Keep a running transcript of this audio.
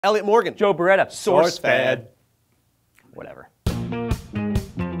Elliot Morgan. Joe Beretta. SourceFed. Whatever.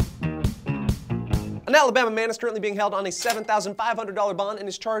 An Alabama man is currently being held on a $7,500 bond and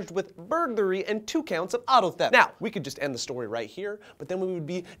is charged with burglary and 2 counts of auto theft. Now, we could just end the story right here, but then we would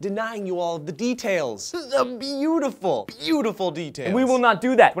be denying you all of the details. The beautiful, beautiful details. And we will not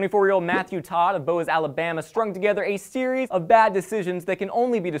do that. 24-year-old Matthew Todd of Boaz, Alabama strung together a series of bad decisions that can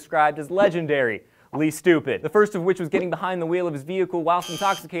only be described as legendary. Stupid. The first of which was getting behind the wheel of his vehicle whilst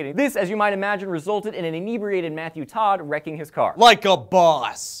intoxicated. This, as you might imagine, resulted in an inebriated Matthew Todd wrecking his car. Like a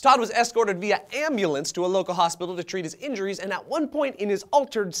boss. Todd was escorted via ambulance to a local hospital to treat his injuries, and at one point in his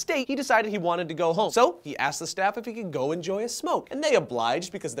altered state, he decided he wanted to go home. So he asked the staff if he could go enjoy a smoke, and they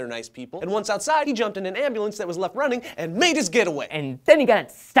obliged because they're nice people. And once outside, he jumped in an ambulance that was left running and made his getaway. And then he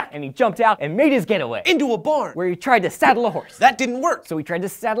got stuck, and he jumped out and made his getaway. Into a barn. Where he tried to saddle a horse. That didn't work. So he tried to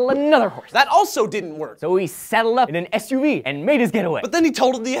saddle another horse. That also didn't work. So he saddled up in an SUV and made his getaway. But then he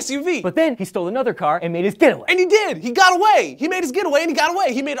totaled the SUV. But then he stole another car and made his getaway. And he did. He got away. He made his getaway and he got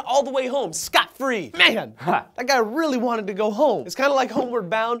away. He made it all the way home, scot-free. Man, that guy really wanted to go home. It's kind of like Homeward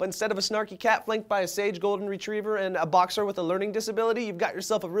Bound, but instead of a snarky cat flanked by a sage golden retriever and a boxer with a learning disability, you've got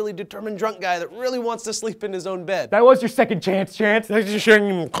yourself a really determined drunk guy that really wants to sleep in his own bed. That was your second chance.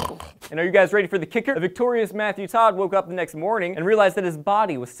 And are you guys ready for the kicker? The victorious Matthew Todd woke up the next morning and realized that his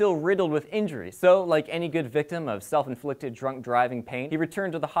body was still riddled with injuries. So, like any good victim of self-inflicted drunk driving pain, he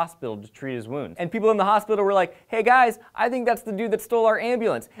returned to the hospital to treat his wounds. And people in the hospital were like, hey guys, I think that's the dude that stole our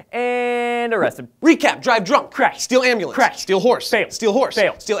ambulance. And arrested. Recap, drive drunk. Crash. Steal ambulance. Crash. Steal horse. Fail. Steal horse.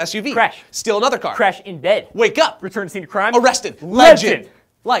 Fail. Steal SUV. Crash. Steal another car. Crash in bed. Wake up. Return to scene of crime. Arrested. Legend.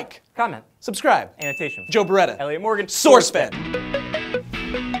 Like. Comment. Subscribe. Annotation. Joe Beretta. Elliot Morgan. SourceFed.